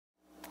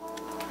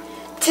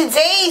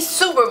Today's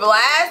Super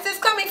Blast is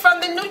coming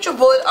from the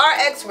Nutribullet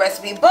RX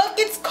recipe book.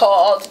 It's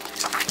called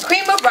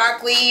Cream of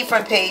Broccoli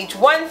from page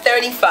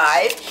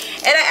 135.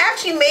 And I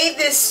actually made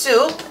this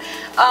soup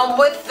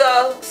with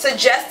the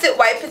suggested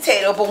white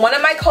potato, but one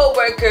of my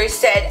co-workers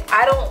said,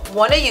 I don't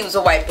want to use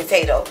a white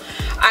potato.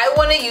 I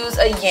want to use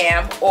a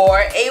yam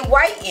or a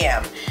white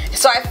yam.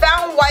 So I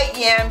found white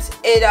yams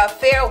at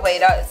Fairway,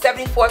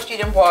 74th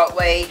Street and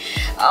Broadway.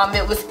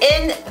 It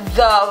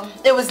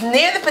was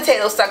near the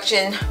potato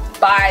section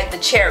by the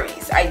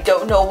cherries. I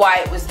don't know why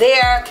it was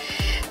there.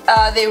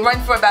 They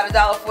run for about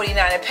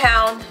 $1.49 a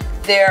pound.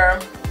 They're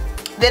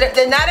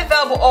not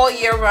available all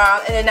year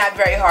round, and they're not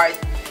very hard.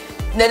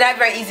 They're not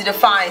very easy to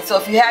find. So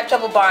if you have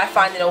trouble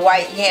finding a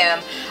white yam,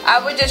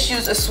 I would just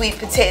use a sweet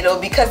potato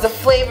because the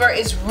flavor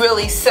is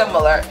really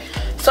similar.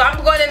 So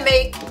I'm going to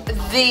make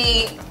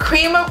the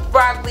cream of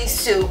broccoli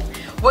soup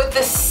with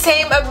the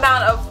same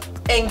amount of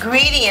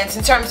ingredients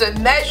in terms of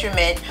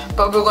measurement,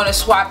 but we're going to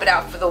swap it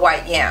out for the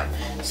white yam.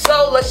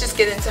 So let's just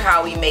get into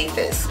how we make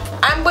this.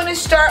 I'm going to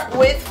start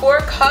with 4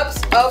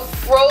 cups of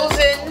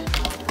frozen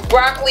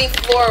broccoli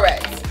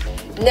florets.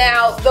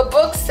 Now the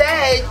book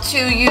said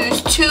to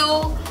use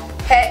 2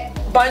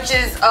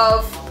 bunches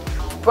of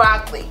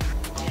broccoli.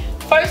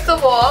 First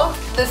of all,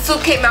 the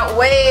soup came out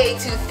way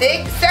too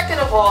thick. Second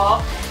of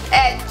all,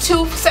 at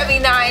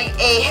 $2.79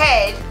 a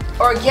head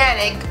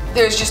organic,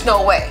 there's just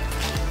no way.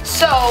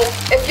 So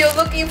if you're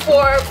looking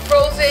for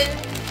frozen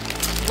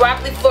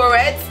broccoli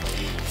florets,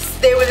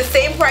 they were the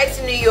same price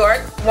in New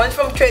York. One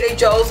from Trader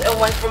Joe's and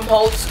one from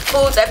Whole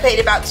Foods. I paid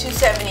about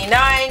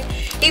 $2.79,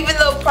 even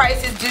though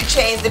prices do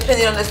change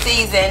depending on the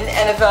season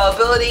and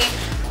availability.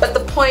 But the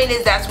point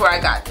is, that's where I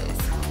got this.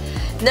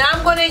 Now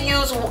I'm going to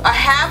use a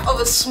half of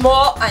a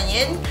small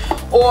onion,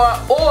 or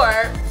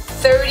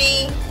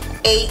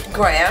 38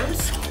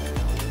 grams.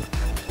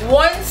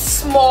 1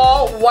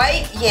 small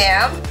white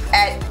yam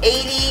at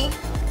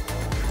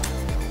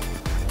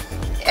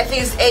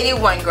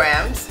 81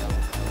 grams.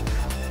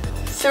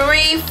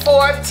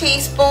 3/4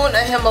 teaspoon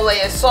of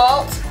Himalaya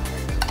salt.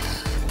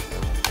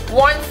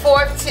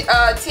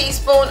 1/4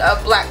 teaspoon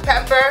of black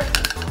pepper.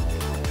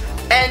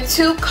 And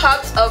 2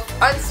 cups of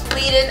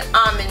unsweetened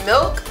almond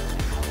milk.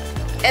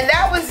 And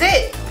that was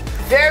it.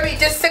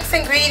 Just 6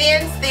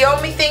 ingredients. The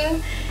only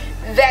thing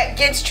that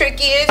gets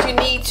tricky is you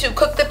need to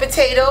cook the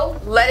potato,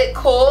 let it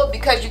cool,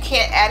 because you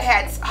can't add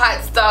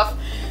hot stuff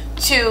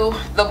to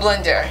the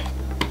blender.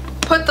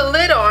 Put the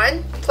lid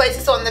on, place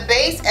this on the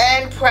base,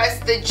 and press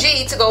the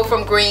G to go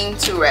from green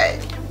to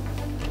red.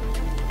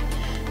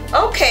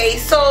 Okay,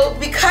 so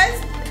because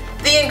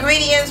the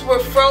ingredients were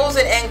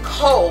frozen and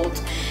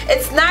cold,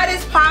 it's not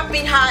as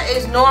popping hot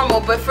as normal,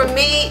 but for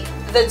me,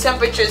 the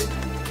temperature's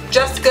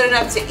just good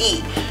enough to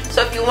eat.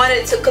 So if you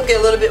wanted to cook it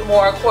a little bit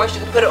more, of course, you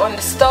can put it on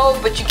the stove,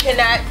 but you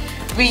cannot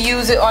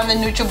reuse it on the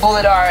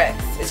Nutribullet RX.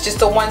 It's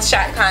just a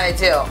one-shot kind of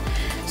deal.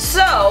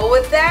 So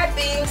with that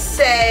being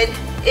said,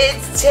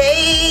 it's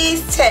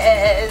taste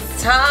test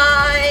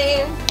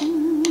time.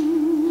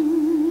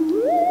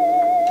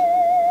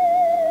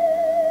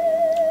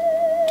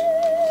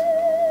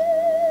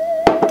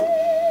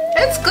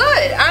 It's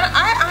good.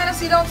 I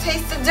honestly don't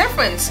taste the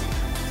difference.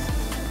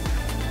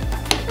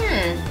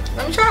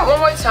 Let me try it one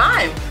more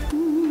time.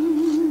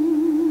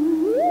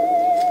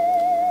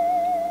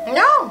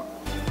 No.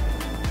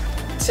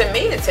 To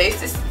me, the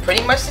taste is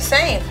pretty much the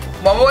same.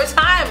 One more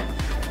time.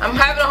 I'm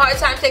having a hard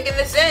time taking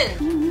this in.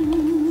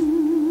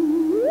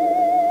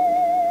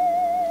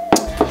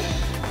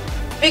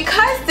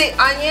 Because the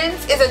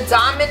onions is a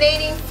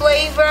dominating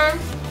flavor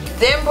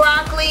than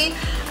broccoli,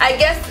 I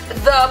guess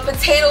the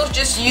potatoes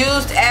just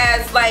used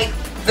as like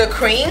the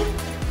cream.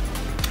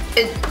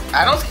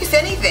 I don't taste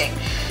anything.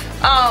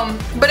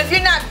 But if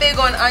you're not big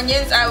on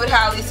onions, I would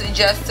highly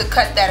suggest to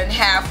cut that in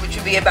half, which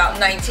would be about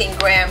 19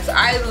 grams.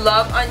 I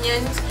love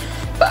onions,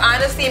 but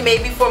honestly,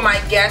 maybe for my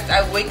guests,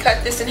 I would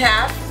cut this in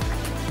half.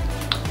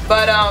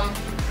 But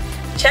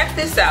check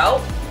this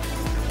out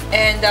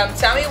and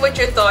tell me what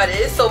your thought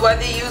is. So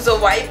whether you use a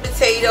white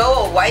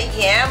potato, a white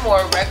yam,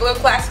 or a regular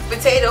classic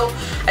potato,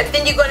 I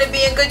think you're going to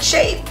be in good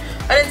shape.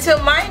 And until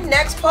my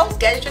next post,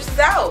 Gadget Trish is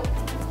out.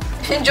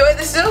 Enjoy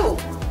the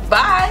soup.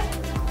 Bye.